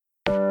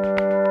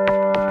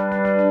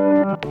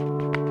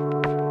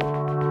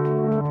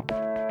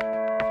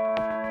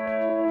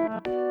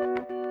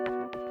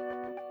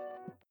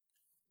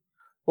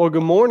Well,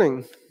 good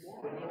morning.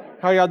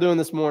 How y'all doing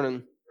this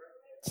morning?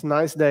 It's a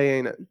nice day,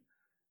 ain't it?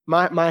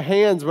 My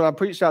hands, when I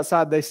preached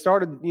outside, they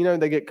started,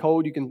 they get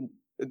cold. You can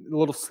a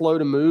little slow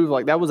to move.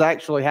 Like that was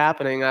actually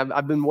happening.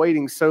 I've been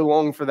waiting so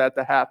long for that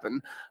to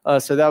happen.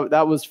 So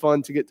that was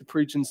fun to get to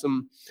preach in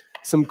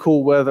some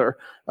cool weather.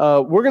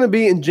 We're going to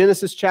be in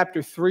Genesis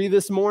chapter 3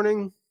 this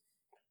morning.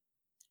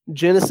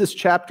 Genesis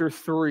chapter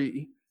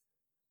 3.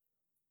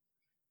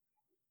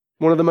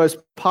 One of the most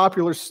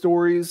popular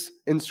stories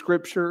in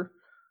Scripture,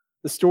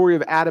 the story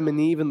of Adam and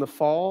Eve and the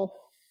fall.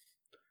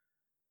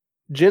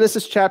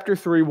 Genesis chapter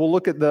 3, we'll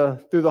look at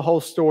through the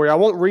whole story. I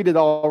won't read it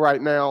all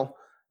right now,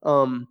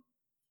 but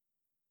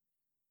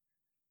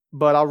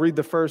I'll read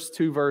the first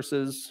 2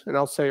 verses and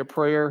I'll say a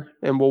prayer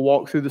and we'll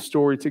walk through the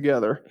story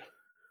together.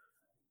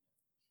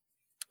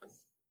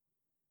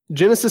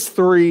 Genesis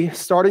 3,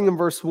 starting in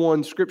verse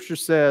 1, Scripture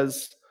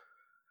says,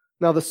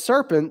 "Now the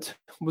serpent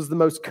was the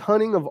most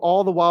cunning of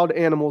all the wild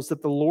animals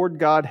that the Lord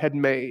God had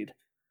made.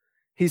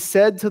 He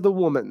said to the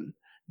woman,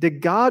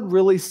 'Did God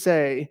really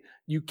say,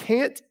 you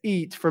can't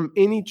eat from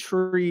any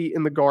tree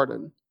in the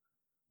garden?'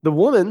 The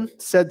woman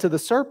said to the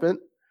serpent,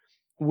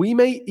 'We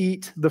may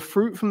eat the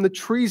fruit from the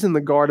trees in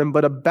the garden,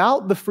 but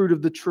about the fruit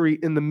of the tree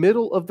in the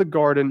middle of the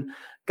garden,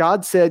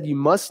 God said, you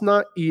must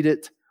not eat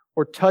it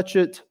or touch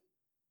it,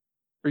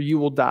 or you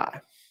will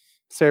die.'"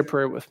 Say a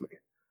prayer with me.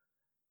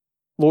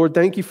 Lord,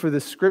 thank you for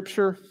this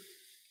scripture.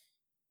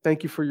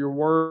 Thank you for your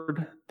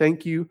word.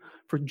 Thank you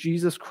for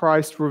Jesus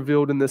Christ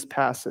revealed in this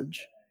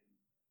passage.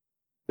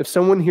 If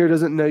someone here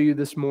doesn't know you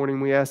this morning,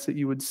 we ask that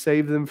you would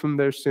save them from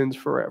their sins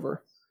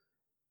forever.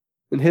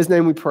 In his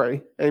name we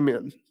pray.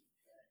 Amen.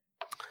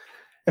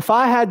 If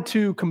I had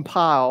to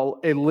compile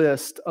a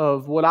list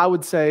of what I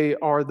would say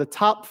are the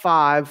top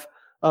 5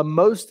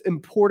 most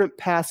important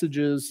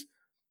passages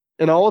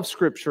in all of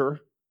Scripture,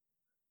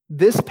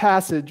 this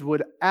passage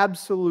would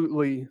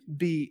absolutely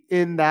be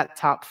in that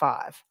top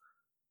 5.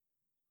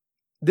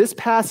 This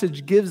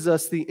passage gives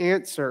us the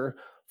answer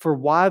for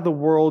why the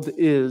world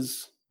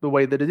is the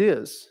way that it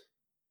is.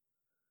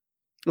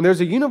 And there's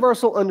a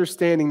universal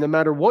understanding, no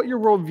matter what your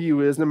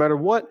worldview is, no matter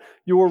what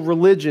your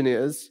religion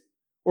is,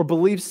 or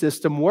belief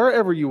system,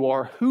 wherever you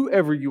are,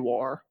 whoever you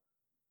are,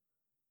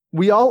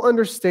 we all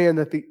understand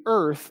that the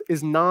earth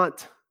is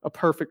not a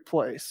perfect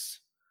place.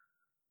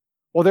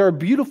 While there are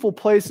beautiful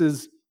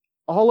places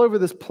all over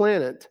this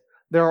planet,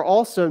 there are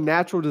also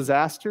natural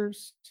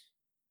disasters.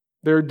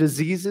 There are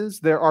diseases.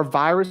 There are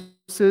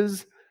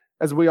viruses,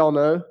 as we all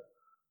know.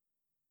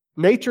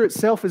 Nature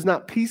itself is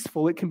not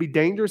peaceful. It can be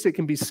dangerous. It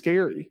can be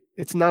scary.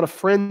 It's not a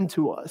friend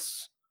to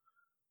us.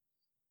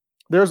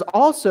 There's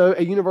also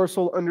a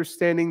universal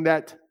understanding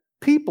that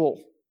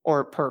people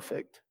aren't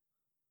perfect.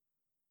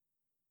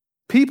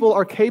 People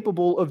are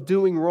capable of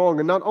doing wrong.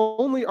 And not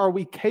only are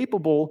we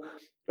capable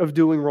of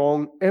doing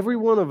wrong, every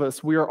one of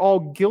us, we are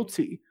all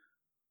guilty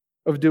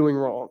of doing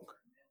wrong.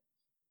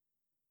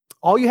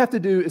 All you have to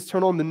do is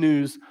turn on the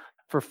news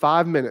for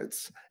 5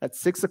 minutes at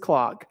 6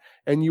 o'clock,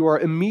 and you are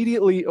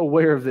immediately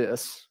aware of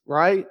this,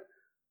 right?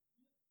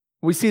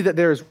 We see that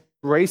there's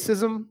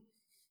racism,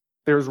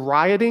 there's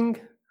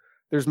rioting,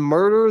 there's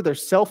murder,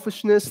 there's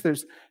selfishness,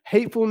 there's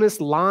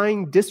hatefulness,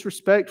 lying,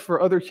 disrespect for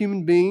other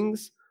human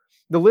beings.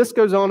 The list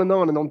goes on. And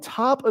on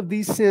top of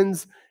these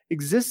sins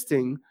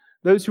existing,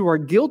 those who are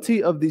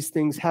guilty of these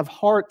things have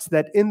hearts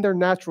that in their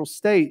natural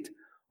state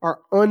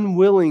are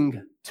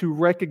unwilling to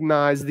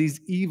recognize these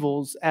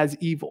evils as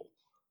evil.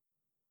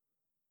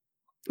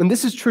 And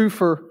this is true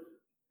for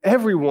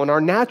everyone.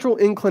 Our natural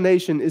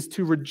inclination is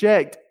to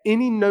reject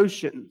any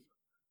notion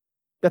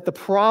that the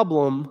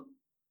problem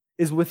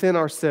is within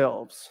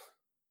ourselves.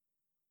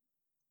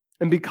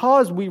 And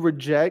because we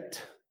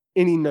reject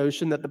any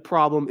notion that the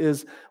problem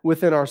is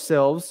within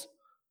ourselves,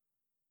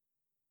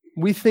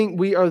 we think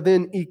we are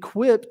then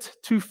equipped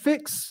to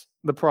fix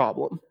the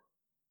problem.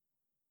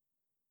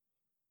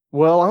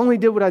 Well, I only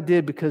did what I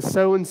did because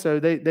so-and-so,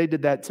 they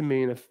did that to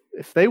me. And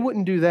if they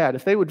wouldn't do that,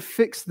 if they would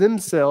fix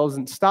themselves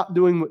and stop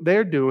doing what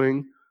they're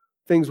doing,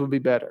 things would be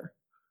better.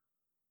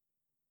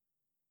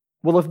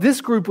 Well, if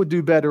this group would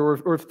do better,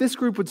 or if this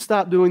group would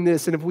stop doing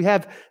this, and if we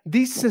have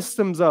these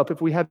systems up, if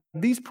we have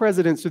these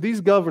presidents or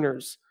these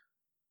governors,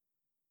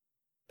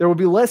 there will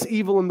be less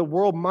evil and the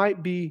world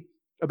might be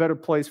a better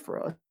place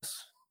for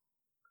us.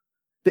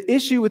 The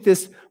issue with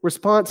this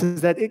response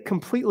is that it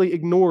completely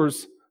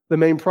ignores the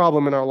main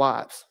problem in our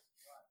lives.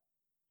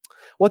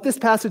 What this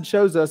passage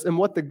shows us and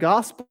what the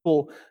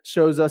gospel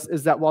shows us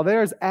is that while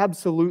there is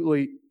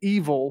absolutely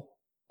evil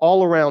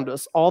all around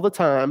us all the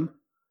time,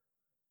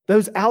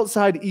 those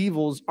outside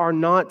evils are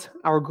not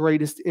our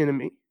greatest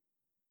enemy.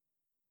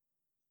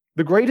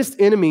 The greatest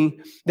enemy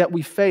that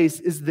we face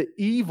is the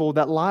evil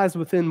that lies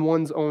within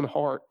one's own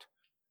heart.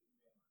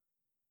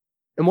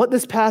 And what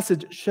this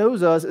passage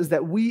shows us is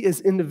that we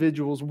as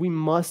individuals, we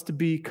must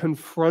be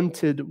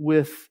confronted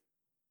with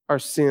our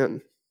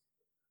sin.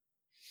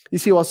 You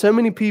see, while so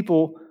many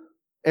people,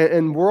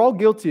 and we're all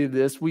guilty of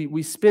this,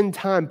 we spend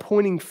time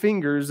pointing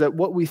fingers at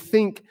what we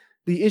think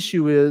the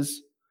issue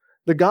is,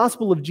 the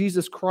gospel of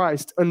Jesus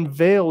Christ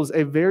unveils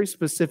a very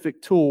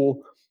specific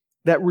tool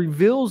that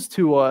reveals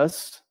to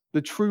us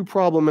the true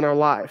problem in our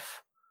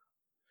life.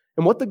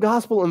 And what the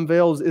gospel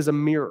unveils is a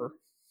mirror.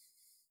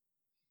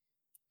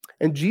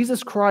 And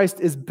Jesus Christ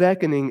is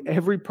beckoning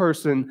every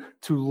person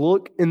to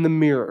look in the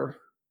mirror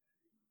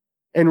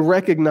and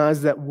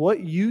recognize that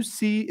what you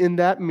see in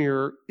that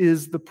mirror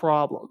is the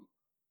problem.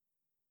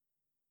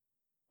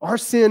 Our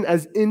sin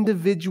as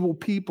individual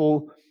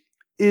people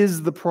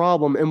is the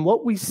problem. And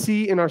what we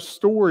see in our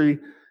story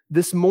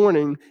this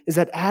morning is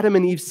that Adam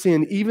and Eve's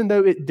sin, even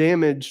though it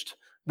damaged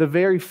the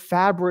very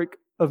fabric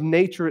of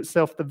nature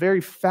itself, the very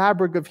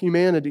fabric of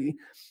humanity,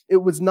 it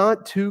was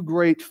not too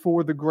great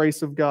for the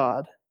grace of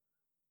God.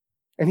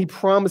 And he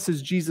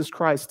promises Jesus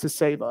Christ to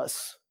save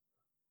us.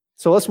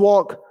 So let's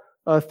walk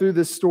through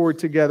this story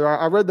together.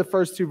 I read the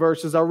first two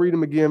verses. I'll read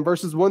them again.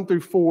 Verses 1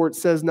 through 4, it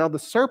says, "Now the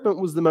serpent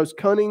was the most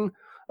cunning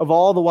of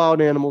all the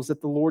wild animals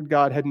that the Lord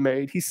God had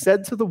made. He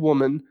said to the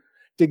woman,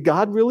 'Did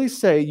God really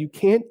say you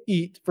can't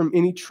eat from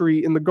any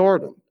tree in the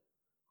garden?'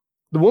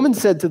 The woman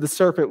said to the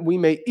serpent, 'We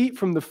may eat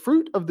from the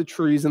fruit of the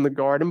trees in the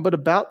garden, but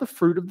about the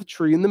fruit of the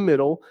tree in the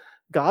middle,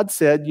 God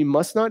said, you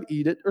must not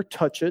eat it or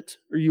touch it,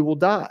 or you will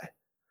die.'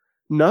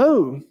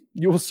 'No,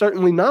 you will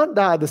certainly not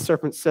die,' the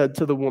serpent said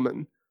to the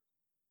woman.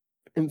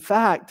 'In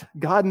fact,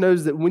 God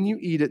knows that when you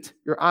eat it,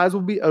 your eyes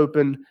will be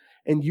open,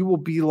 and you will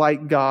be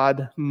like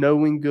God,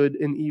 knowing good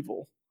and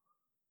evil.'"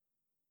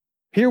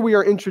 Here we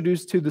are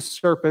introduced to the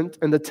serpent,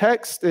 and the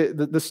text,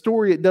 the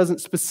story, it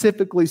doesn't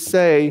specifically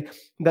say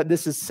that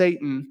this is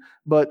Satan,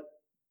 but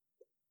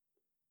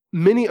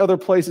many other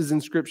places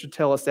in Scripture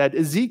tell us that.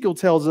 Ezekiel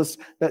tells us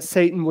that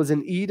Satan was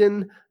in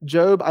Eden.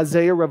 Job,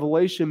 Isaiah,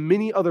 Revelation,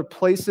 many other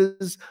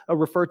places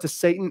refer to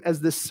Satan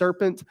as this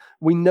serpent.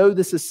 We know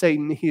this is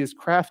Satan. He is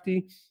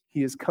crafty,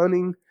 he is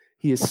cunning,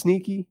 he is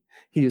sneaky,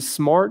 he is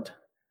smart,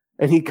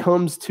 and he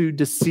comes to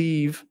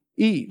deceive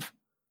Eve.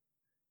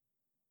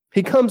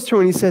 He comes to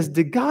her and he says,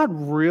 "Did God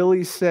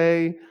really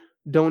say,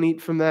 don't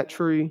eat from that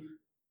tree?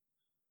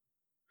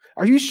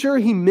 Are you sure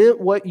he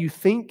meant what you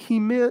think he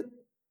meant?"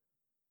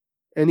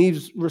 And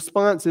Eve's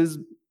response is,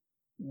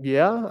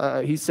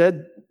 "Yeah, he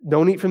said,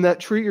 don't eat from that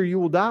tree or you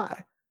will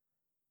die."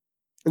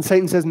 And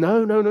Satan says,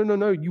 No,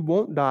 you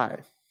won't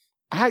die.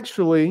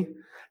 Actually,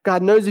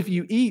 God knows if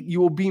you eat, you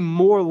will be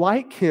more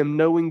like him,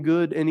 knowing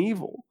good and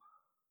evil.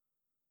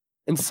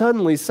 And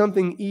suddenly,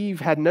 something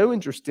Eve had no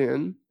interest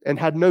in and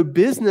had no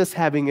business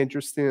having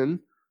interest in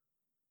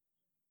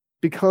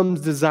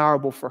becomes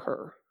desirable for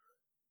her.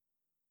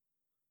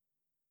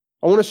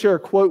 I want to share a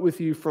quote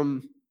with you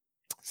from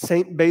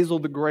St. Basil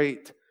the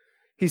Great.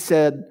 He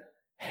said,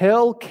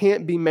 "Hell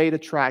can't be made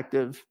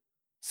attractive,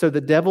 so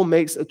the devil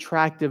makes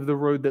attractive the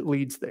road that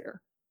leads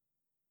there."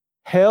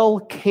 Hell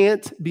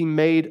can't be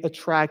made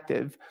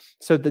attractive,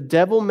 so the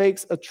devil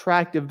makes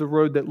attractive the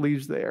road that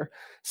leads there.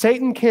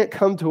 Satan can't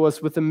come to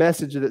us with a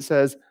message that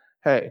says,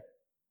 "Hey,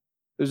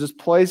 there's this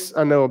place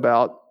I know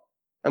about.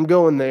 I'm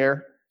going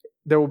there.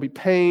 There will be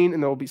pain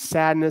and there will be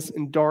sadness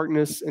and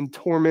darkness and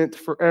torment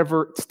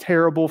forever. It's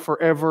terrible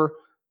forever."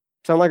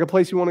 Sound like a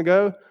place you want to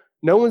go?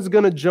 No one's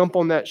going to jump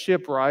on that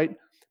ship, right?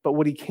 But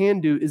what he can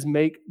do is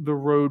make the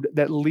road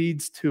that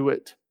leads to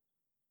it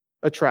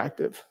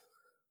attractive.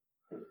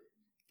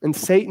 And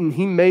Satan,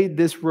 he made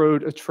this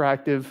road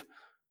attractive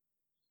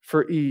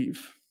for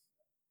Eve.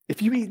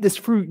 If you eat this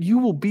fruit, you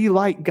will be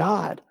like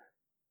God.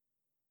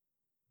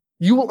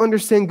 You will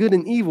understand good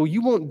and evil.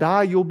 You won't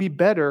die, you'll be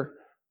better.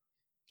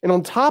 And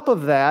on top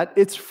of that,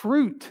 it's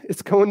fruit.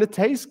 It's going to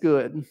taste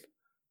good.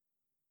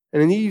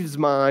 And in Eve's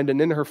mind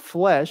and in her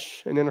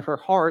flesh and in her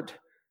heart,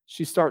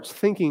 she starts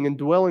thinking and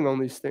dwelling on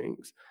these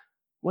things.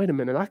 Wait a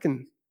minute,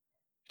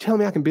 tell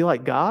me I can be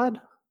like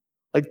God?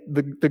 Like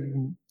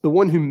the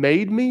one who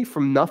made me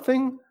from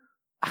nothing?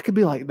 I could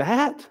be like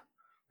that?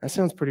 That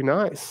sounds pretty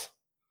nice.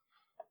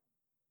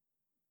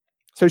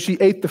 So she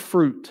ate the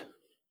fruit.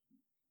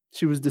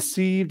 She was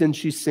deceived and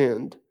she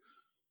sinned.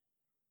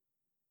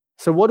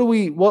 So what do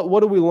we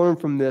learn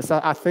from this?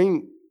 I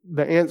think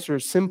the answer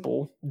is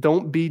simple.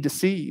 Don't be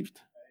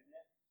deceived.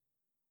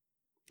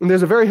 And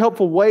there's a very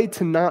helpful way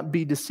to not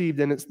be deceived,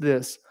 and it's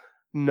this: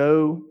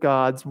 know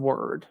God's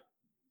word.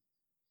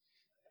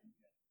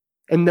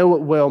 And know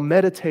it well.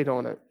 Meditate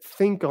on it.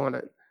 Think on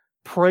it.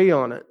 Pray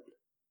on it.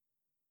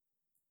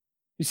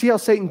 You see how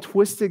Satan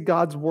twisted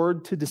God's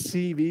word to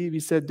deceive Eve? He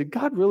said, "Did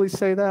God really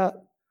say that?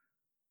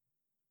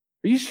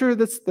 Are you sure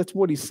that's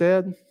what he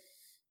said?"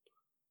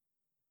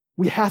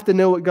 We have to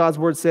know what God's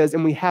word says,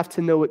 and we have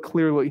to know it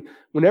clearly.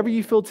 Whenever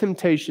you feel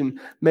temptation,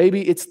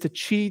 maybe it's to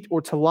cheat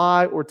or to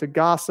lie or to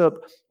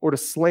gossip or to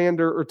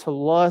slander or to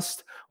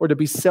lust or to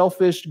be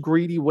selfish,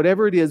 greedy,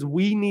 whatever it is,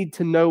 we need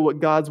to know what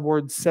God's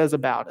word says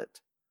about it.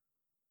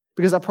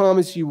 Because I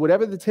promise you,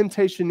 whatever the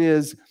temptation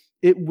is,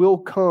 it will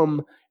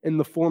come in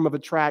the form of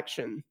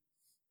attraction.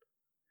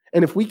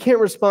 And if we can't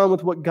respond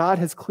with what God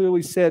has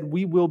clearly said,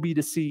 we will be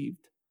deceived.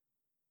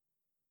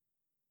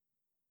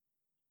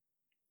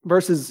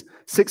 Verses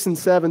 6 and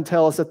 7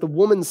 tell us that the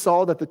woman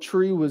saw that the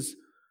tree was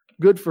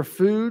good for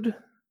food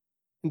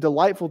and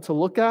delightful to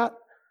look at,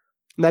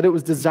 and that it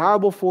was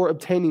desirable for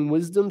obtaining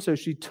wisdom. So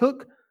she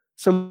took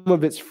some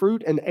of its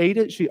fruit and ate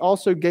it. She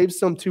also gave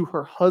some to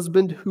her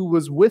husband who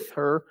was with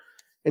her,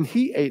 and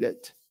he ate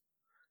it.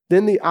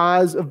 Then the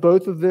eyes of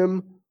both of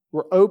them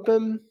were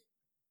open,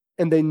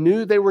 and they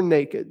knew they were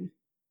naked.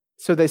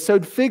 So they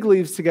sewed fig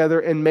leaves together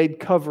and made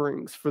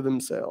coverings for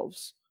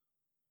themselves.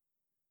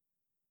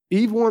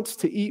 Eve wants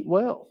to eat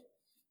well.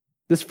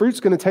 This fruit's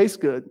going to taste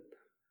good.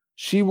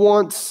 She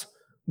wants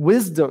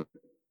wisdom.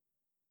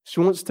 She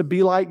wants to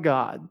be like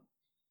God.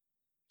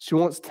 She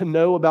wants to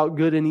know about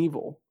good and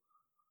evil.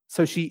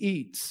 So she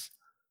eats.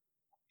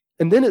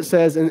 And then it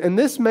says, and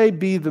this may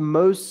be the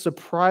most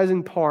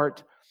surprising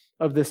part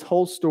of this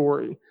whole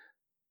story,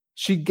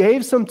 she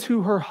gave some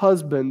to her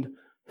husband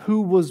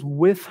who was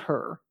with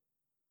her.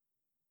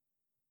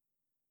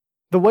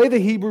 The way the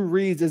Hebrew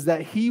reads is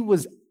that he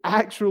was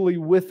actually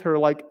with her,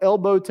 like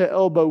elbow to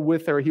elbow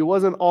with her. He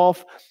wasn't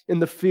off in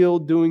the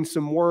field doing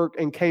some work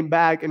and came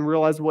back and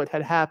realized what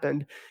had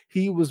happened.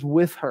 He was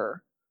with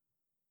her.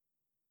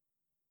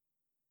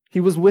 He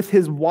was with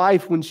his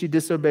wife when she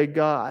disobeyed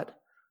God,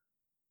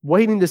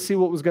 waiting to see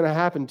what was going to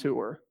happen to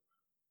her.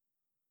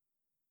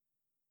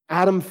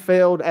 Adam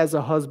failed as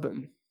a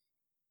husband.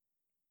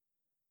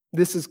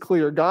 This is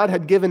clear. God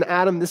had given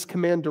Adam this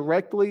command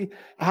directly.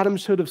 Adam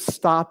should have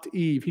stopped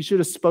Eve. He should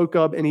have spoke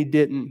up, and he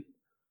didn't.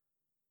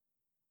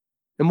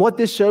 And what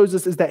this shows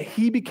us is that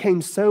he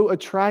became so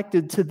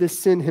attracted to this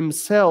sin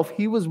himself,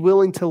 he was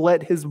willing to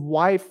let his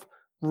wife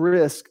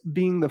risk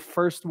being the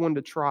first one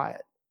to try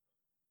it.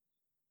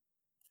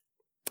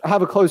 I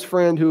have a close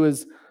friend who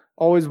is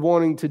always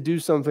wanting to do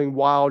something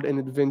wild and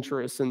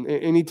adventurous. And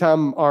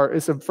anytime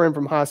it's a friend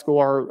from high school,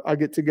 or I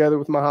get together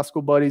with my high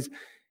school buddies,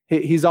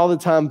 he's all the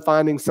time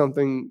finding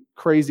something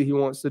crazy he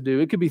wants to do.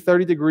 It could be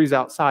 30 degrees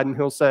outside, and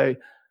he'll say,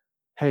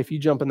 hey, if you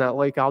jump in that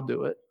lake, I'll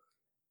do it.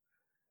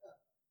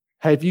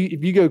 Hey, if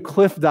you go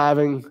cliff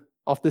diving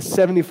off this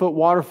 70-foot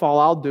waterfall,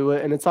 I'll do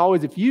it. And it's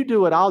always, if you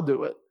do it, I'll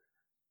do it.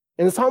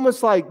 And it's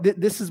almost like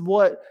this is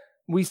what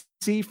we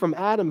see from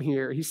Adam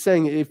here. He's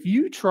saying, if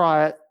you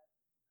try it,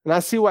 and I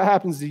see what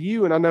happens to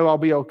you, and I know I'll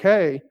be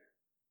okay,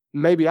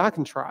 maybe I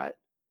can try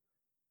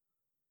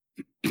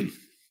it.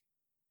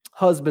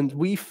 Husbands,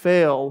 we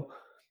fail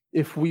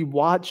if we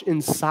watch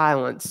in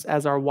silence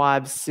as our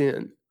wives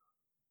sin.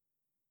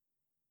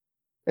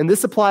 And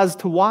this applies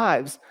to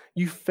wives.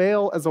 You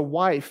fail as a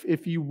wife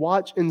if you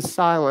watch in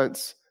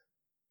silence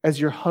as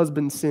your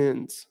husband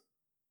sins.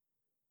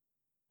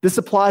 This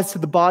applies to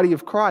the body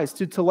of Christ,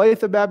 to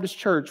Talitha Baptist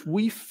Church.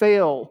 We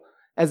fail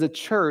as a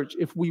church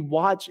if we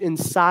watch in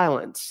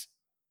silence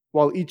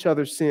while each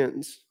other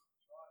sins.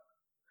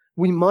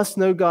 We must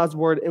know God's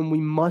word, and we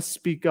must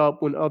speak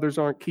up when others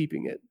aren't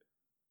keeping it.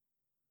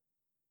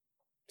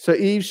 So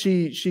Eve,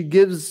 she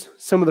gives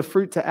some of the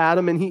fruit to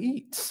Adam, and he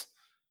eats.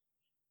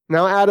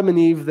 Now Adam and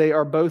Eve, they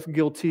are both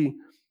guilty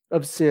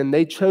of sin.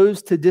 They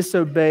chose to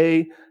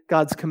disobey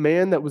God's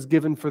command that was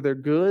given for their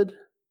good.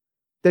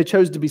 They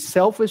chose to be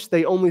selfish.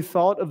 They only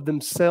thought of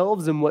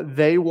themselves and what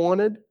they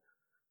wanted.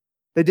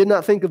 They did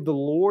not think of the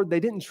Lord. They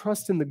didn't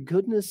trust in the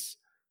goodness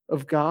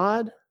of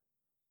God.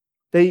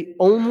 They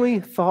only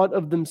thought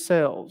of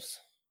themselves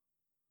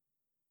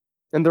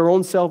and their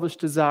own selfish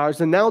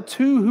desires. And now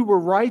two who were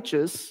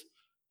righteous,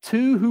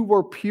 two who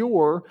were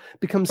pure,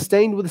 become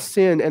stained with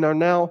sin and are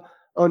now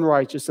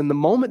unrighteous. And the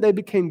moment they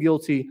became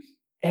guilty,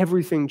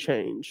 everything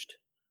changed.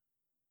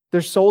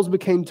 Their souls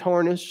became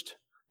tarnished.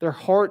 Their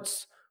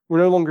hearts were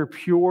no longer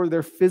pure.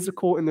 Their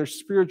physical and their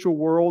spiritual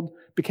world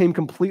became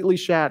completely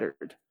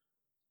shattered.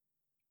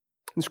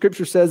 And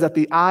Scripture says that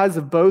the eyes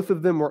of both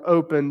of them were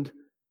opened,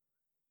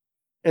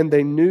 and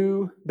they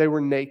knew they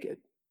were naked.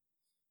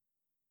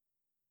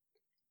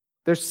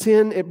 Their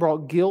sin, it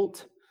brought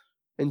guilt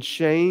and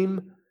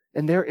shame,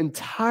 and their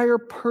entire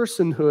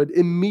personhood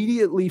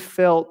immediately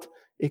felt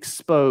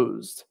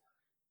exposed.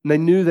 And they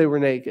knew they were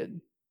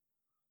naked.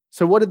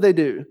 So what did they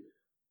do?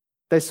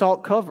 They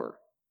sought cover.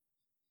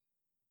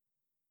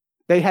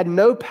 They had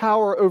no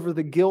power over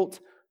the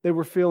guilt they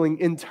were feeling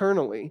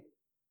internally.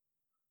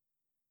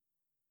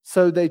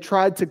 So they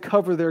tried to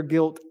cover their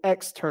guilt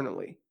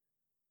externally.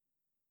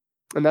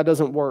 And that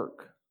doesn't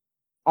work.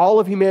 All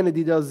of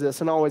humanity does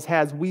this and always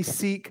has. We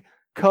seek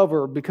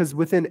cover because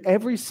within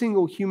every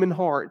single human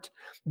heart,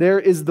 there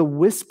is the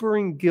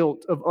whispering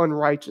guilt of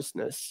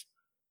unrighteousness.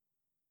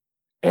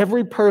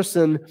 Every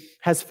person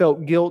has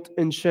felt guilt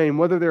and shame,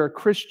 whether they're a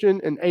Christian,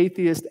 an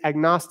atheist,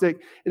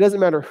 agnostic. It doesn't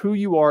matter who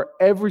you are.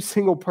 Every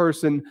single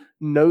person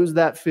knows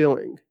that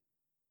feeling.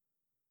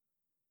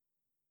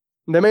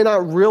 They may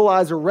not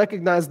realize or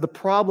recognize the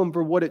problem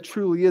for what it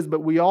truly is,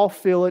 but we all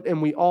feel it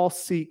and we all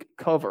seek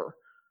cover.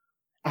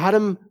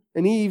 Adam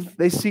and Eve,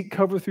 they seek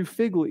cover through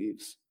fig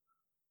leaves.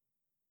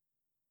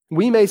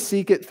 We may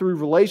seek it through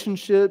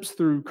relationships,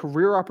 through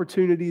career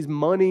opportunities,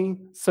 money,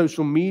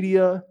 social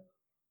media,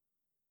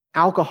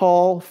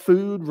 alcohol,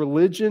 food,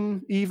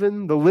 religion,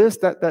 even the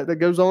list that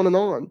goes on.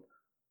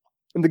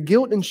 And the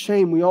guilt and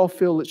shame we all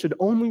feel, it should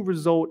only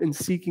result in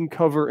seeking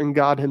cover in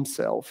God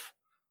Himself.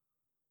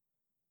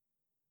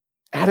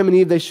 Adam and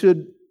Eve, they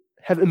should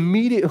have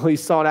immediately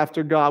sought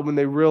after God when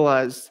they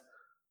realized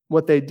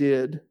what they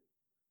did.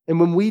 And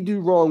when we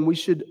do wrong, we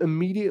should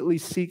immediately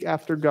seek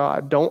after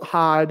God. Don't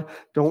hide,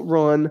 don't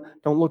run,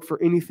 don't look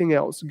for anything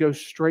else. Go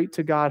straight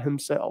to God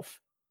himself.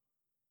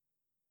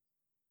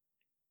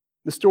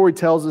 The story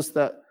tells us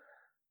that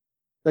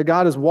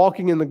God is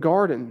walking in the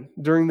garden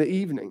during the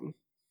evening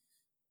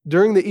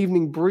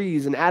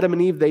breeze, and Adam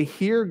and Eve, they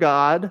hear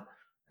God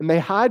and they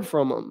hide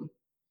from him.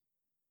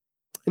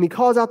 And he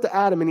calls out to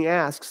Adam and he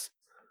asks,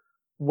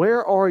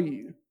 "Where are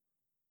you?"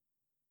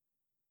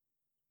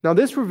 Now,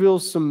 this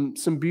reveals some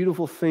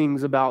beautiful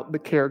things about the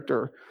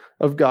character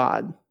of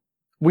God.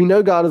 We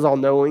know God is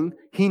all-knowing.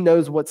 He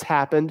knows what's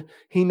happened.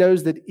 He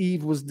knows that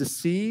Eve was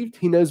deceived.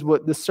 He knows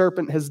what the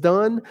serpent has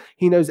done.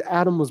 He knows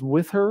Adam was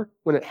with her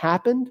when it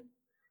happened.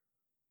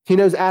 He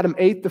knows Adam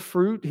ate the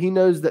fruit. He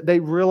knows that they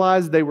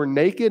realized they were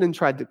naked and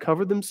tried to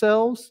cover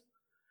themselves.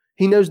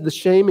 He knows the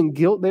shame and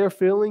guilt they are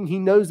feeling. He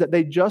knows that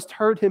they just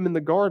heard him in the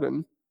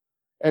garden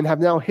and have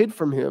now hid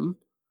from him.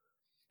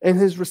 And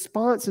his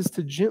response is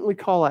to gently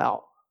call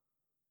out,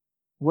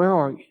 "Where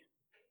are you?"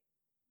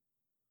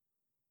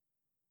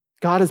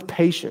 God is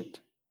patient.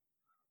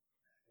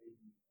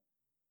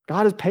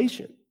 God is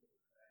patient.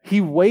 He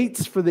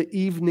waits for the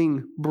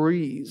evening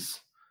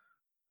breeze.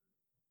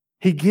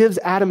 He gives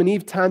Adam and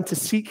Eve time to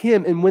seek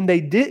him, and when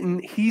they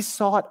didn't, he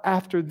sought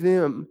after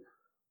them.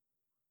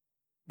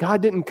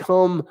 God didn't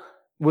come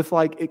with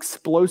like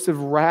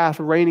explosive wrath,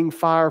 raining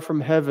fire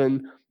from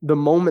heaven the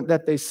moment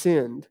that they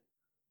sinned.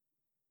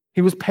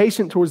 He was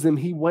patient towards them.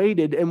 He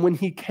waited, and when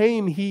he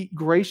came, he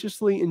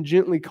graciously and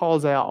gently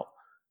calls out,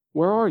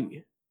 "Where are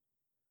you?"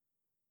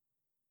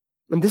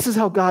 And this is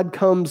how God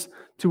comes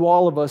to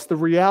all of us. The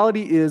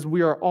reality is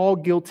we are all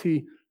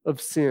guilty of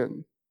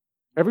sin.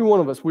 Every one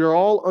of us, we are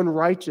all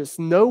unrighteous.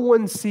 No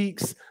one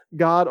seeks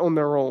God on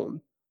their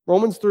own.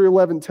 Romans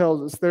 3:11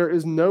 tells us there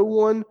is no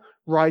one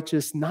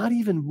righteous, not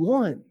even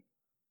one.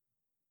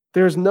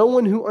 There's no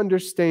one who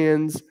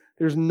understands.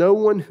 There's no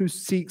one who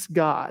seeks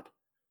God.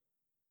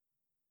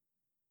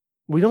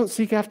 We don't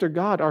seek after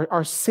God.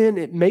 Our sin,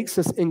 it makes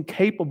us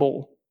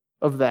incapable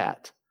of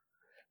that.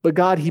 But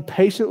God, he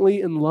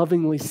patiently and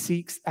lovingly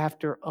seeks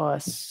after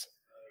us.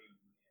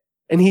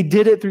 And he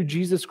did it through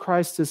Jesus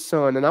Christ, his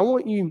son. And I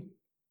want you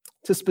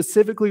to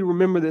specifically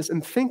remember this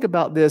and think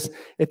about this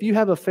if you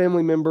have a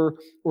family member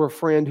or a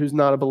friend who's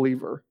not a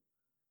believer.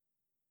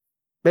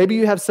 Maybe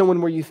you have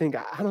someone where you think,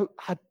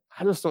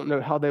 I just don't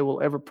know how they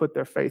will ever put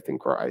their faith in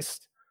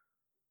Christ.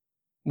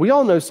 We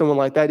all know someone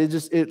like that.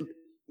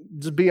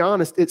 Just be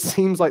honest, it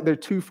seems like they're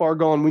too far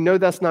gone. We know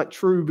that's not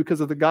true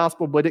because of the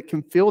gospel, but it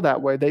can feel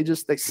that way. They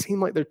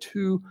seem like they're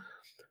too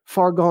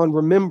far gone.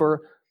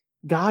 Remember,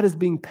 God is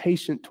being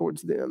patient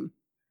towards them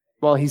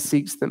while he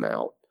seeks them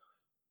out.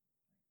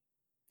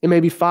 It may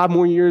be 5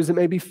 more years, it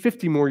may be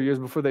 50 more years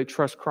before they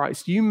trust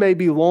Christ. You may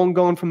be long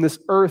gone from this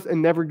earth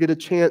and never get a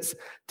chance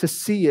to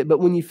see it. But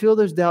when you feel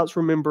those doubts,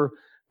 remember,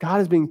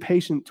 God is being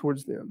patient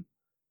towards them.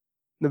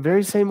 In the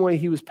very same way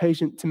he was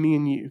patient to me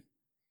and you.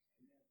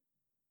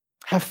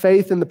 Have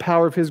faith in the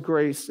power of his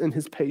grace and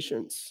his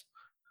patience.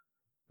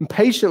 And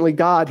patiently,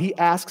 God, he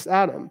asks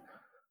Adam,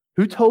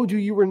 "Who told you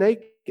you were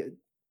naked?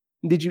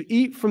 Did you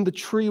eat from the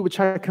tree which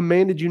I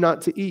commanded you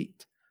not to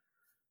eat?"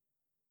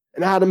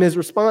 And Adam, his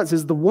response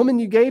is, "The woman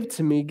you gave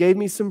to me gave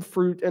me some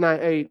fruit and I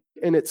ate."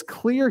 And it's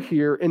clear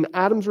here in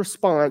Adam's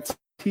response,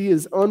 he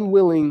is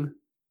unwilling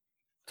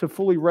to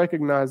fully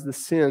recognize the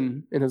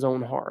sin in his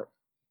own heart.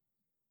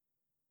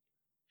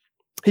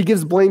 He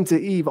gives blame to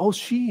Eve. "Oh,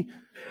 she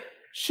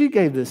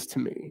gave this to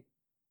me.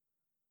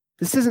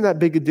 This isn't that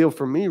big a deal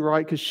for me,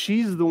 right? Because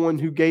she's the one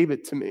who gave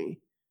it to me.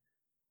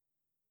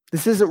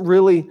 This isn't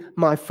really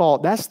my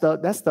fault." That's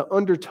the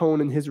undertone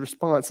in his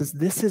response, is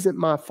this isn't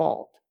my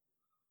fault.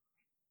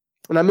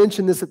 And I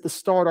mentioned this at the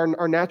start,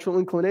 our natural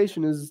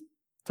inclination is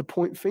to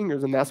point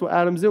fingers, and that's what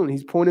Adam's doing.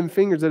 He's pointing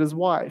fingers at his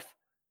wife.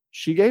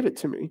 She gave it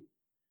to me.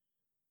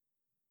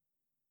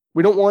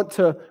 We don't want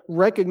to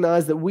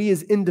recognize that we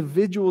as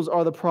individuals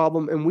are the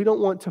problem, and we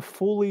don't want to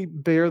fully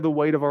bear the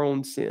weight of our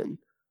own sin.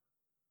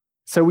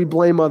 So we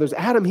blame others.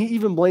 Adam, he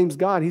even blames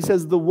God. He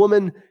says, "The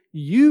woman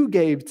you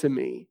gave to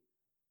me.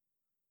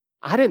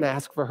 I didn't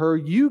ask for her.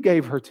 You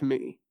gave her to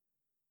me."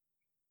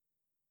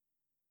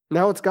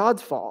 Now it's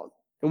God's fault.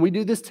 And we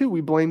do this too.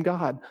 We blame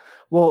God.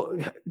 "Well,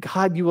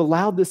 God, you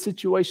allowed this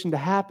situation to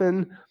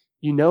happen.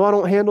 You know I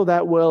don't handle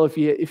that well. If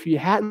you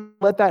hadn't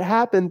let that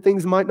happen,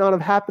 things might not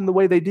have happened the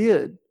way they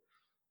did."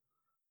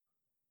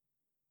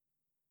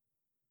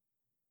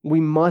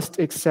 We must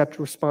accept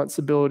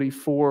responsibility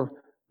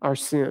for our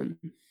sin.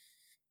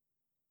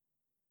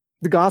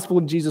 The gospel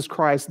of Jesus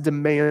Christ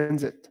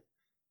demands it.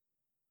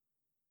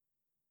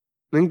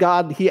 Then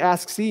God, he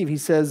asks Eve, he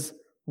says,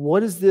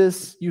 "What is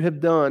this you have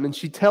done?" And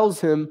she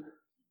tells him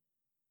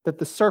that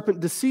the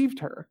serpent deceived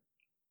her.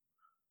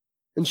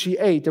 And she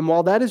ate. And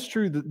while that is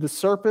true, the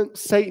serpent,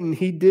 Satan,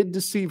 he did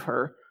deceive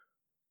her.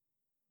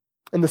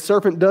 And the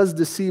serpent does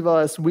deceive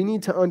us. We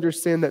need to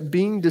understand that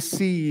being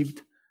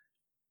deceived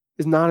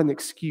is not an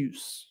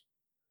excuse.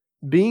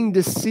 Being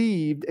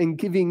deceived and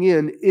giving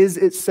in is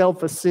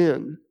itself a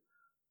sin.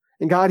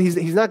 And God,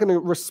 he's not going to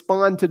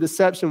respond to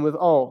deception with,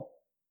 "Oh,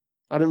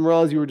 I didn't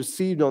realize you were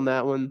deceived on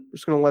that one. We're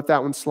just going to let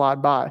that one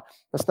slide by.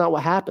 That's not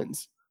what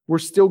happens. We're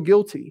still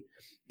guilty.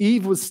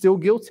 Eve was still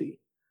guilty.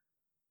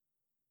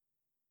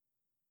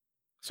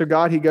 So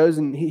God, he goes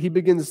and he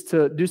begins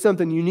to do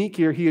something unique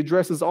here. He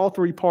addresses all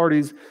three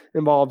parties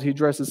involved. He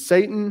addresses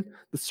Satan,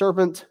 the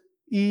serpent,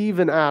 Eve,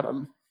 and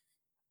Adam.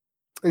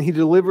 And he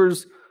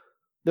delivers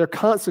their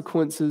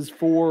consequences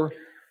for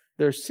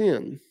their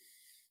sin.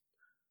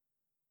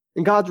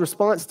 And God's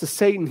response to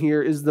Satan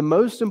here is the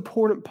most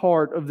important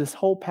part of this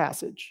whole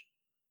passage.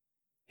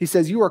 He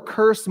says, you are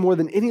cursed more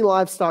than any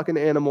livestock and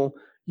animal.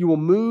 You will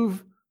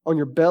move on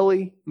your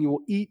belly and you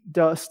will eat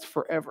dust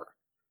forever.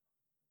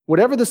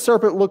 Whatever the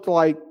serpent looked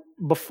like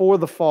before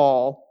the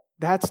fall,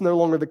 that's no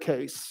longer the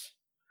case.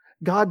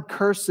 God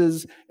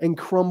curses and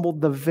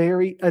crumbled the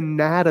very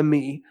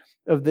anatomy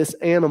of this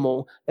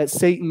animal that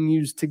Satan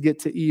used to get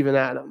to Eve and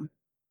Adam.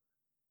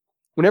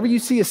 Whenever you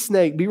see a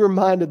snake, be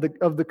reminded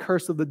of the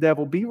curse of the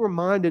devil. Be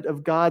reminded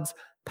of God's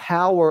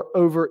power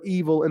over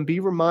evil, and be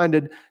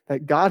reminded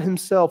that God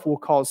himself will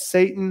cause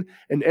Satan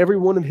and every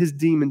one of his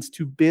demons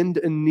to bend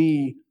a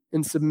knee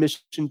in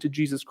submission to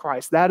Jesus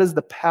Christ. That is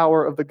the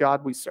power of the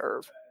God we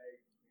serve.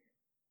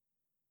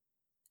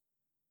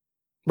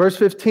 Verse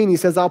 15, he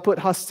says, I'll put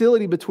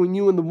hostility between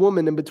you and the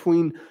woman, and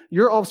between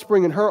your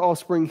offspring and her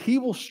offspring. He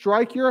will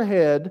strike your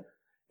head,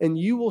 and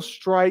you will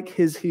strike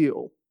his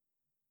heel.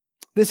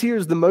 This here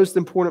is the most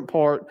important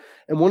part,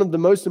 and one of the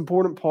most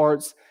important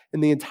parts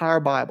in the entire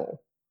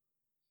Bible.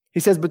 He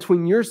says,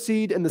 between your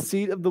seed and the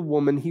seed of the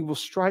woman, he will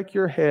strike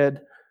your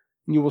head,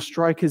 and you will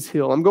strike his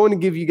heel. I'm going to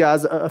give you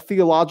guys a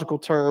theological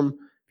term,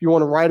 if you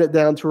want to write it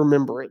down to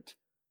remember it.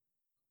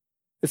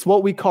 It's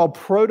what we call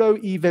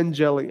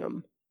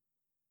proto-evangelium.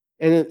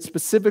 And it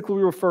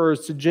specifically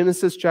refers to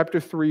Genesis chapter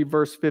 3,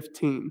 verse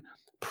 15.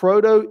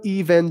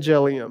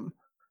 Proto-evangelium.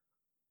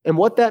 And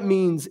what that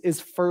means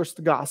is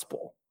first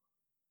gospel.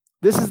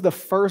 This is the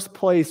first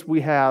place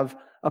we have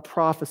a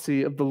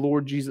prophecy of the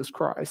Lord Jesus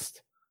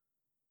Christ.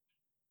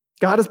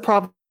 God is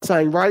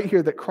prophesying right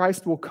here that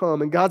Christ will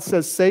come. And God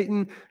says,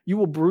 Satan, you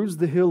will bruise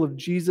the heel of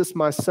Jesus,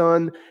 my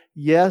son.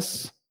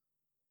 Yes,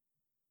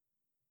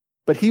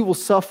 but he will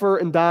suffer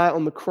and die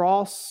on the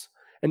cross.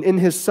 And in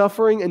his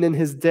suffering and in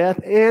his death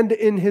and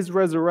in his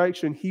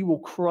resurrection, he will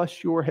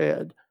crush your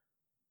head.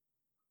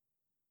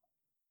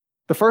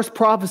 The first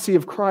prophecy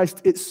of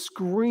Christ, it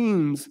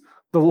screams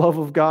the love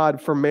of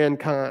God for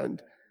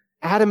mankind.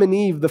 Adam and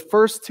Eve, the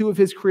first two of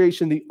his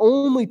creation, the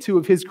only two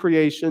of his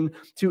creation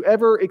to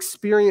ever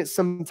experience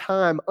some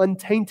time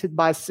untainted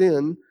by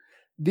sin,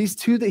 these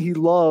two that he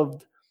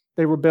loved,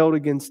 they rebelled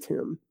against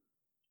him.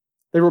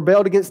 They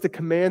rebelled against the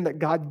command that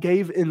God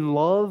gave in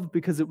love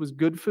because it was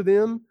good for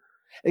them.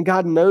 And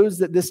God knows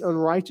that this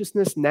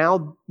unrighteousness,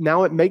 now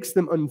it makes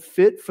them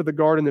unfit for the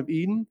Garden of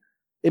Eden.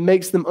 It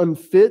makes them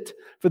unfit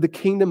for the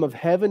kingdom of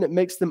heaven. It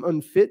makes them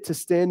unfit to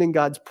stand in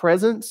God's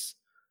presence.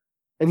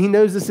 And he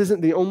knows this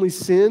isn't the only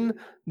sin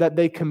that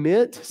they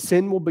commit.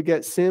 Sin will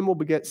beget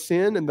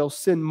sin, and they'll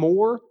sin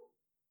more.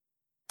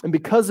 And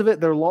because of it,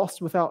 they're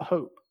lost without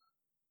hope.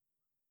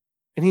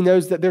 And he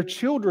knows that their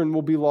children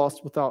will be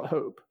lost without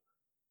hope.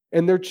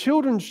 And their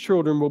children's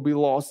children will be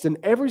lost. And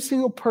every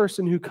single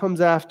person who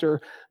comes after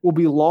will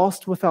be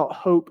lost without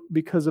hope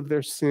because of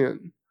their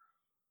sin.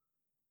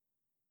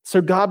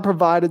 So God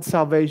provided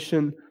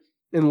salvation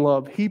in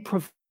love. He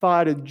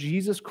provided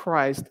Jesus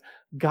Christ,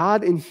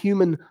 God in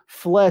human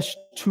flesh,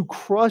 to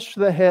crush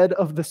the head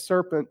of the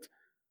serpent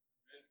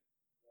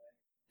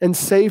and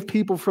save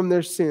people from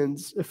their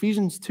sins.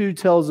 Ephesians 2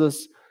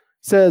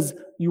 says,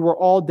 you were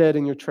all dead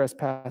in your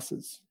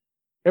trespasses.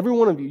 Every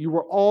one of you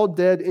were all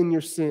dead in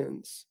your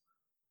sins.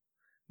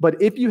 But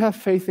if you have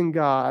faith in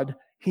God,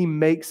 he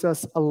makes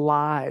us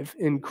alive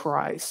in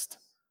Christ.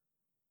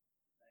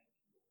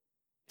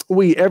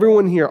 We,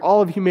 everyone here, all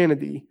of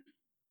humanity,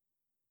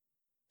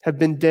 have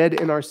been dead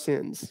in our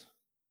sins.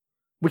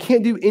 We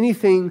can't do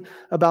anything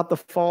about the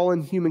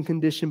fallen human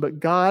condition, but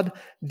God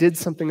did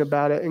something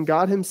about it. And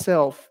God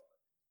himself,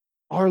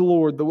 our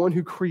Lord, the one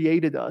who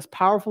created us,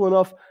 powerful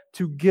enough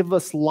to give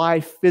us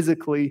life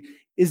physically,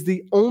 is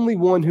the only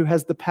one who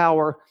has the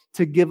power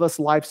to give us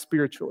life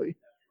spiritually.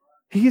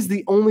 He is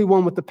the only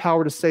one with the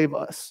power to save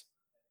us.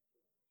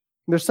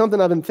 And there's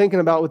something I've been thinking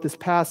about with this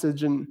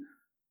passage and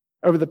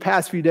over the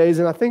past few days,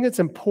 and I think it's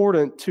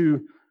important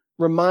to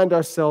remind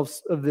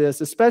ourselves of this,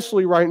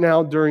 especially right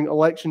now during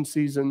election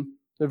season.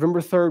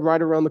 November 3rd,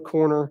 right around the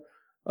corner.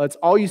 It's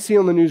all you see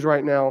on the news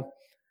right now.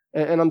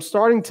 And I'm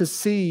starting to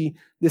see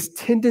this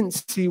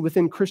tendency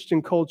within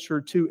Christian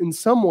culture to, in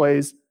some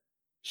ways,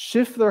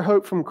 shift their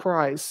hope from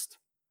Christ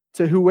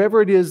to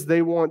whoever it is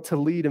they want to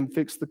lead and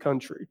fix the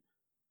country.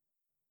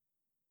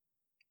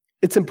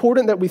 It's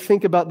important that we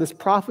think about this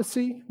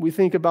prophecy. We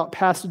think about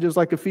passages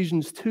like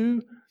Ephesians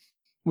 2.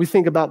 We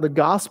think about the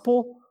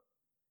gospel.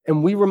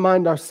 And we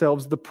remind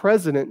ourselves the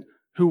president,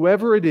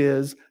 whoever it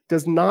is,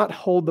 does not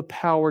hold the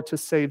power to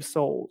save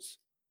souls.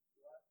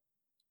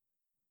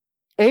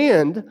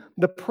 And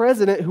the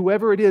president,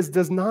 whoever it is,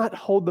 does not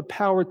hold the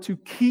power to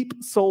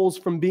keep souls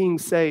from being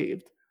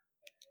saved.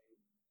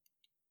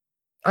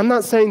 I'm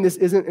not saying this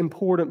isn't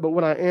important, but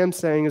what I am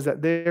saying is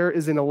that there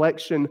is an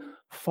election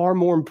far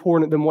more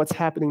important than what's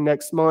happening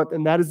next month,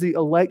 and that is the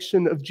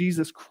election of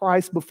Jesus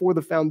Christ before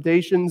the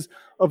foundations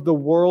of the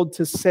world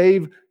to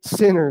save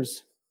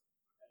sinners.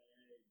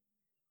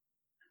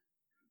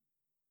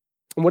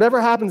 And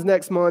whatever happens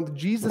next month,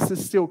 Jesus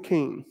is still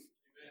king.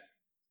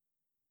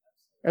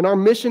 And our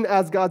mission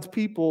as God's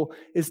people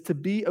is to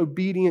be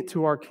obedient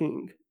to our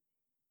king.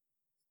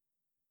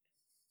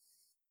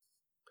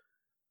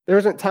 There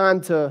isn't time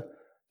to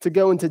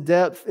go into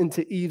depth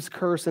into Eve's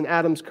curse and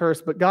Adam's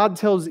curse, but God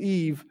tells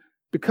Eve,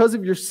 because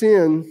of your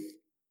sin,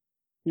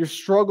 your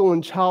struggle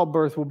in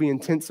childbirth will be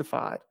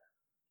intensified.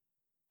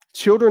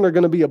 Children are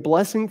going to be a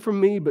blessing from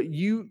me, but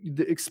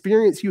the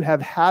experience you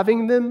have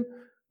having them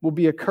will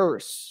be a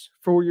curse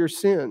for your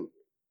sin.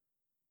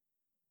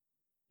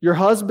 Your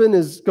husband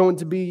is going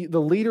to be the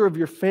leader of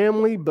your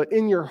family, but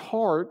in your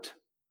heart,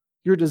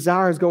 your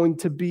desire is going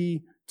to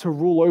be to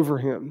rule over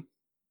him.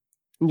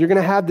 And you're going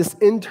to have this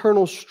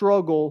internal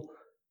struggle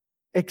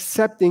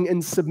accepting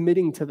and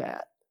submitting to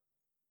that.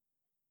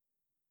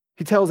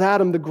 He tells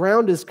Adam, the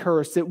ground is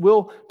cursed. It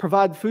will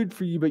provide food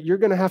for you, but you're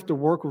going to have to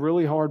work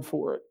really hard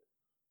for it.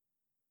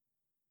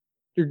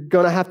 You're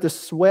going to have to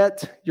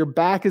sweat. Your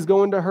back is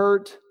going to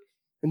hurt.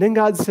 And then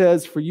God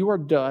says, for you are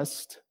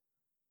dust,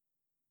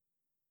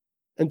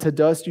 and to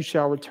dust you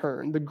shall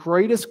return. The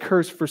greatest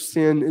curse for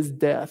sin is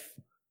death.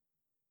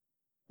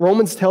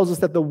 Romans tells us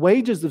that the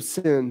wages of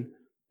sin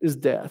is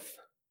death.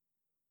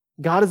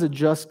 God is a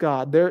just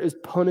God. There is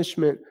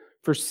punishment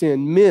for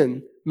sin.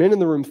 Men in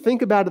the room,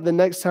 think about it the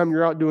next time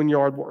you're out doing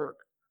yard work.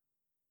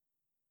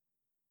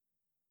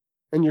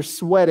 And you're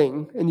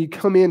sweating, and you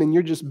come in and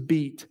you're just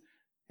beat,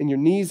 and your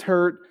knees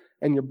hurt,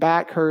 and your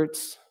back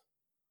hurts,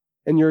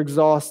 and you're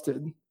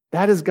exhausted.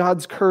 That is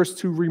God's curse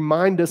to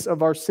remind us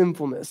of our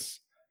sinfulness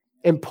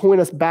and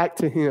point us back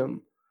to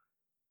Him.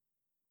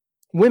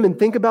 Women,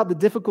 think about the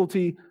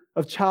difficulty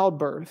of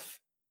childbirth.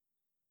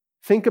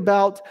 Think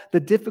about the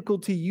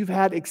difficulty you've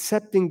had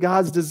accepting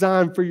God's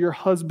design for your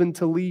husband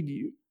to lead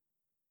you.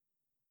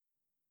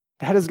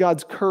 That is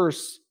God's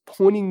curse,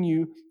 pointing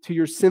you to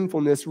your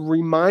sinfulness,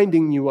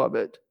 reminding you of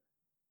it,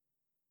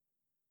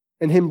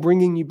 and Him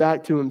bringing you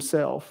back to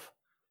Himself.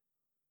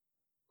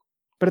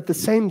 But at the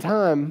same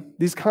time,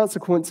 these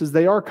consequences,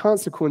 they are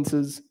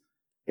consequences.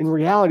 In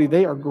reality,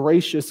 they are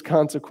gracious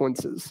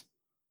consequences.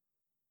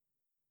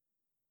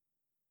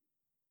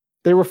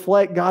 They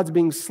reflect God's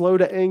being slow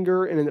to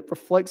anger, and it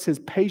reflects His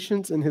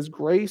patience and His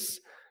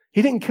grace.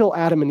 He didn't kill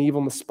Adam and Eve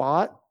on the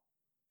spot.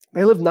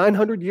 They lived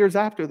 900 years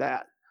after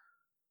that.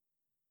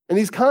 And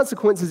these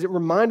consequences, it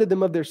reminded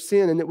them of their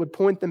sin, and it would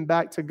point them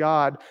back to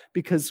God,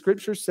 because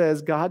Scripture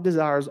says God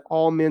desires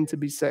all men to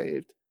be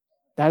saved.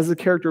 That is the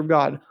character of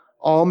God.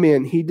 All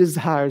men. He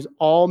desires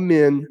all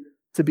men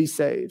to be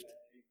saved.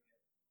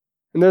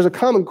 And there's a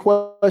common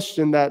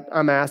question that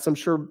I'm asked. I'm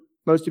sure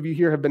most of you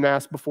here have been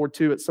asked before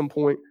too at some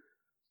point.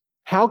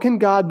 How can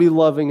God be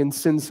loving and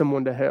send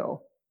someone to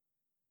hell?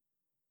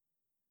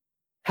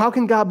 How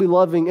can God be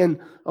loving and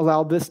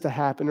allow this to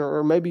happen?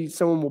 Or maybe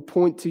someone will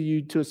point to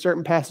you to a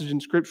certain passage in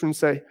Scripture and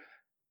say,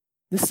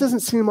 this doesn't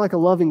seem like a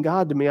loving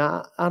God to me.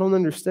 I don't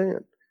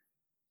understand.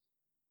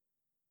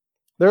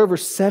 There are over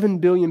 7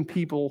 billion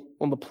people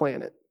on the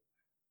planet.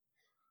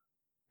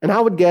 And I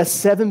would guess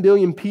 7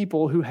 billion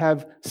people who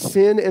have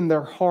sin in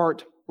their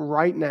heart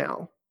right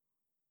now,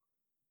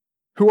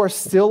 who are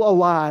still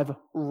alive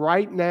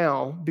right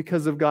now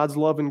because of God's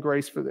love and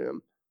grace for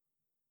them.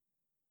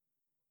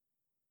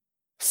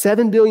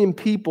 7 billion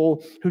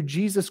people who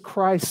Jesus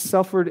Christ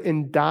suffered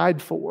and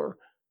died for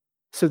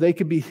so they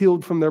could be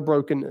healed from their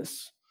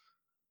brokenness.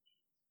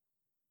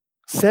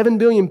 7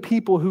 billion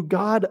people who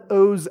God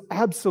owes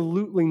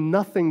absolutely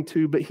nothing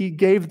to, but He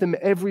gave them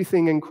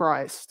everything in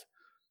Christ.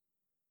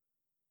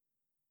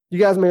 You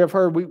guys may have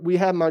heard, we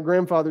had my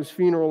grandfather's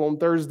funeral on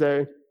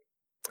Thursday,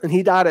 and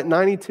he died at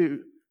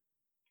 92.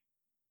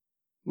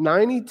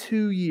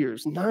 92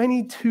 years,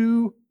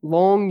 92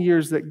 long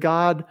years that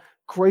God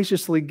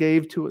graciously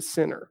gave to a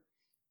sinner.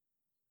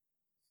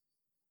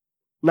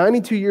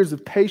 92 years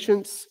of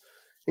patience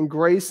and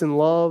grace and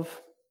love.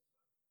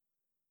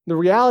 The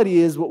reality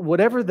is,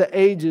 whatever the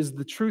age is,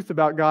 the truth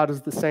about God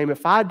is the same.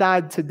 If I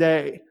died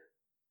today,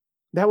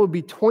 that would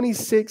be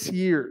 26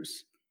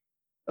 years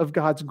of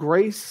God's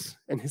grace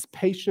and His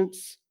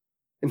patience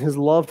and His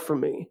love for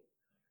me.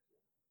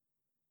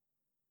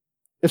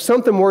 If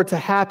something were to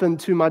happen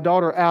to my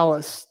daughter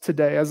Alice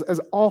today, as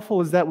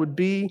awful as that would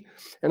be,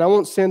 and I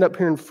won't stand up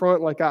here in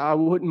front like I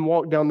wouldn't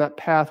walk down that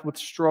path with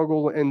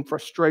struggle and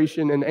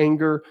frustration and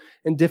anger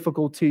and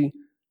difficulty,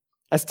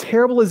 as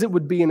terrible as it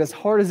would be and as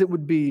hard as it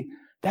would be,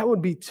 that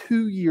would be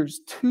 2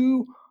 years,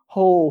 2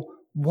 whole,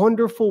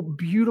 wonderful,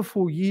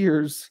 beautiful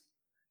years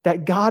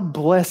that God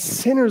blessed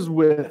sinners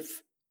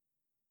with.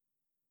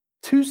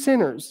 2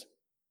 sinners.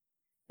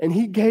 And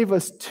He gave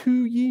us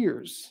 2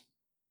 years.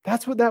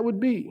 That's what that would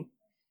be.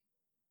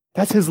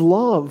 That's His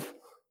love.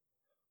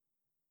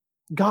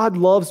 God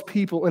loves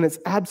people, and it's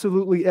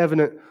absolutely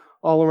evident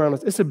all around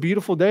us. It's a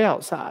beautiful day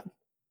outside.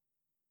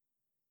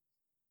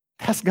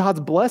 That's God's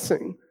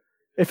blessing.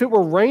 If it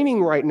were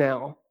raining right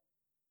now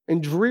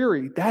and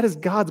dreary, that is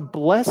God's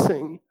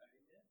blessing.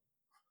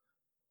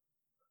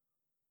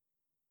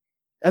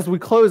 As we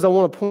close, I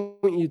want to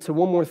point you to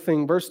one more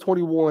thing. Verse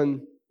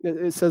 21,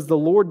 it says, the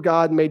Lord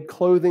God made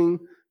clothing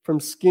from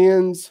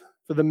skins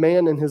for the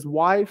man and his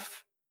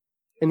wife,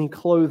 and he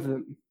clothed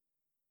them.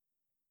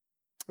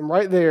 And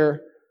right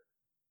there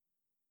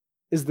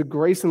is the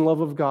grace and love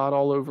of God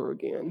all over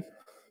again.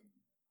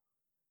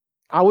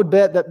 I would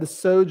bet that the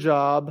sew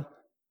job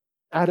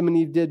Adam and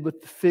Eve did with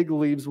the fig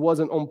leaves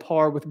wasn't on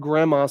par with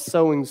grandma's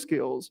sewing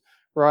skills,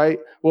 right?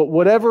 Well,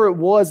 whatever it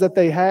was that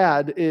they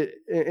had,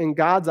 in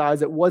God's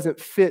eyes, it wasn't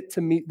fit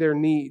to meet their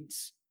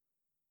needs.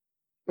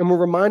 And we're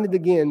reminded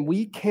again,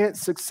 we can't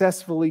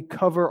successfully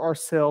cover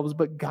ourselves,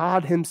 but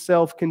God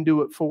himself can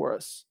do it for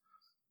us.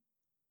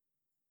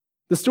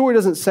 The story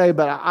doesn't say,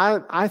 but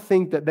I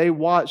think that they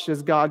watched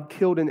as God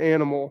killed an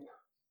animal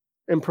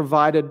and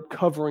provided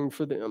covering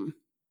for them.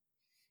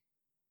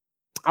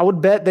 I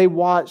would bet they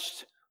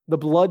watched the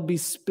blood be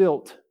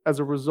spilt as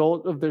a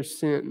result of their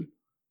sin.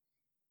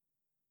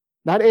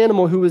 That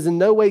animal, who was in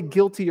no way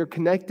guilty or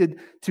connected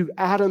to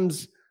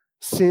Adam's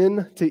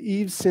sin, to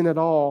Eve's sin at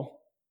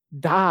all,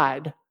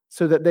 died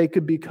so that they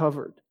could be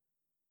covered.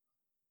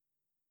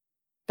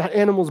 That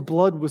animal's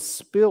blood was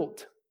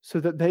spilt so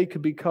that they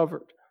could be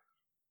covered.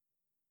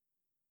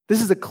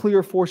 This is a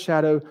clear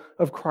foreshadow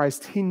of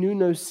Christ. He knew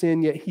no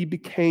sin, yet he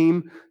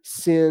became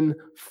sin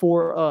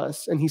for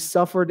us. And he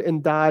suffered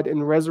and died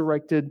and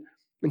resurrected,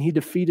 and he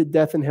defeated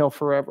death and hell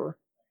forever.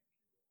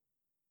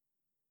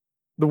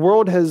 The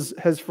world has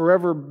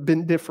forever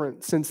been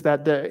different since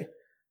that day.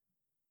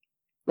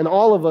 And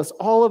all of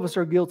us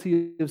are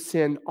guilty of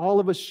sin. All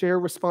of us share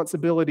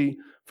responsibility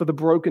for the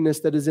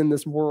brokenness that is in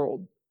this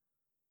world.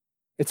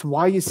 It's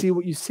why you see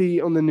what you see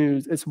on the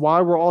news. It's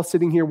why we're all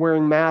sitting here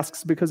wearing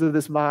masks because of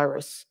this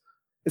virus.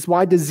 It's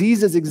why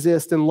diseases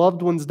exist and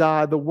loved ones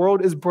die. The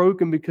world is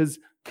broken because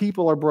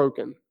people are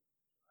broken.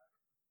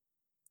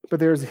 But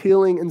there's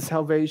healing and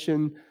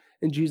salvation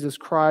in Jesus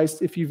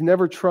Christ. If you've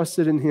never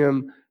trusted in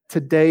him,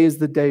 today is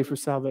the day for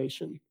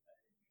salvation.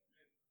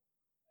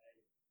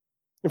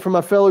 And for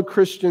my fellow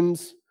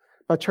Christians,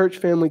 my church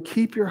family,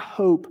 keep your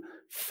hope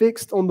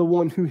fixed on the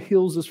one who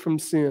heals us from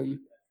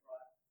sin.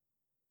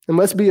 And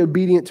let's be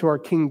obedient to our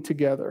King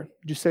together.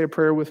 Would you say a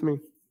prayer with me?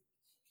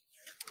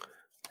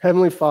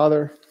 Heavenly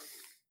Father,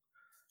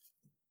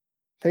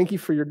 thank you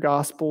for your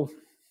gospel.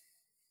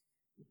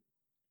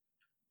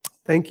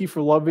 Thank you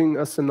for loving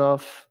us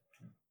enough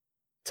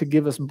to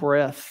give us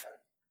breath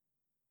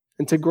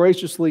and to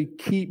graciously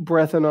keep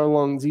breath in our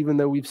lungs even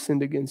though we've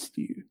sinned against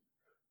you.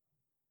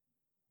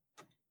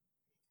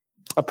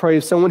 I pray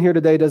if someone here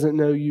today doesn't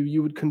know you,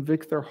 you would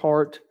convict their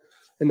heart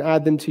and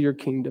add them to your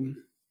kingdom.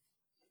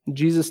 In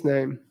Jesus'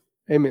 name,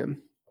 amen.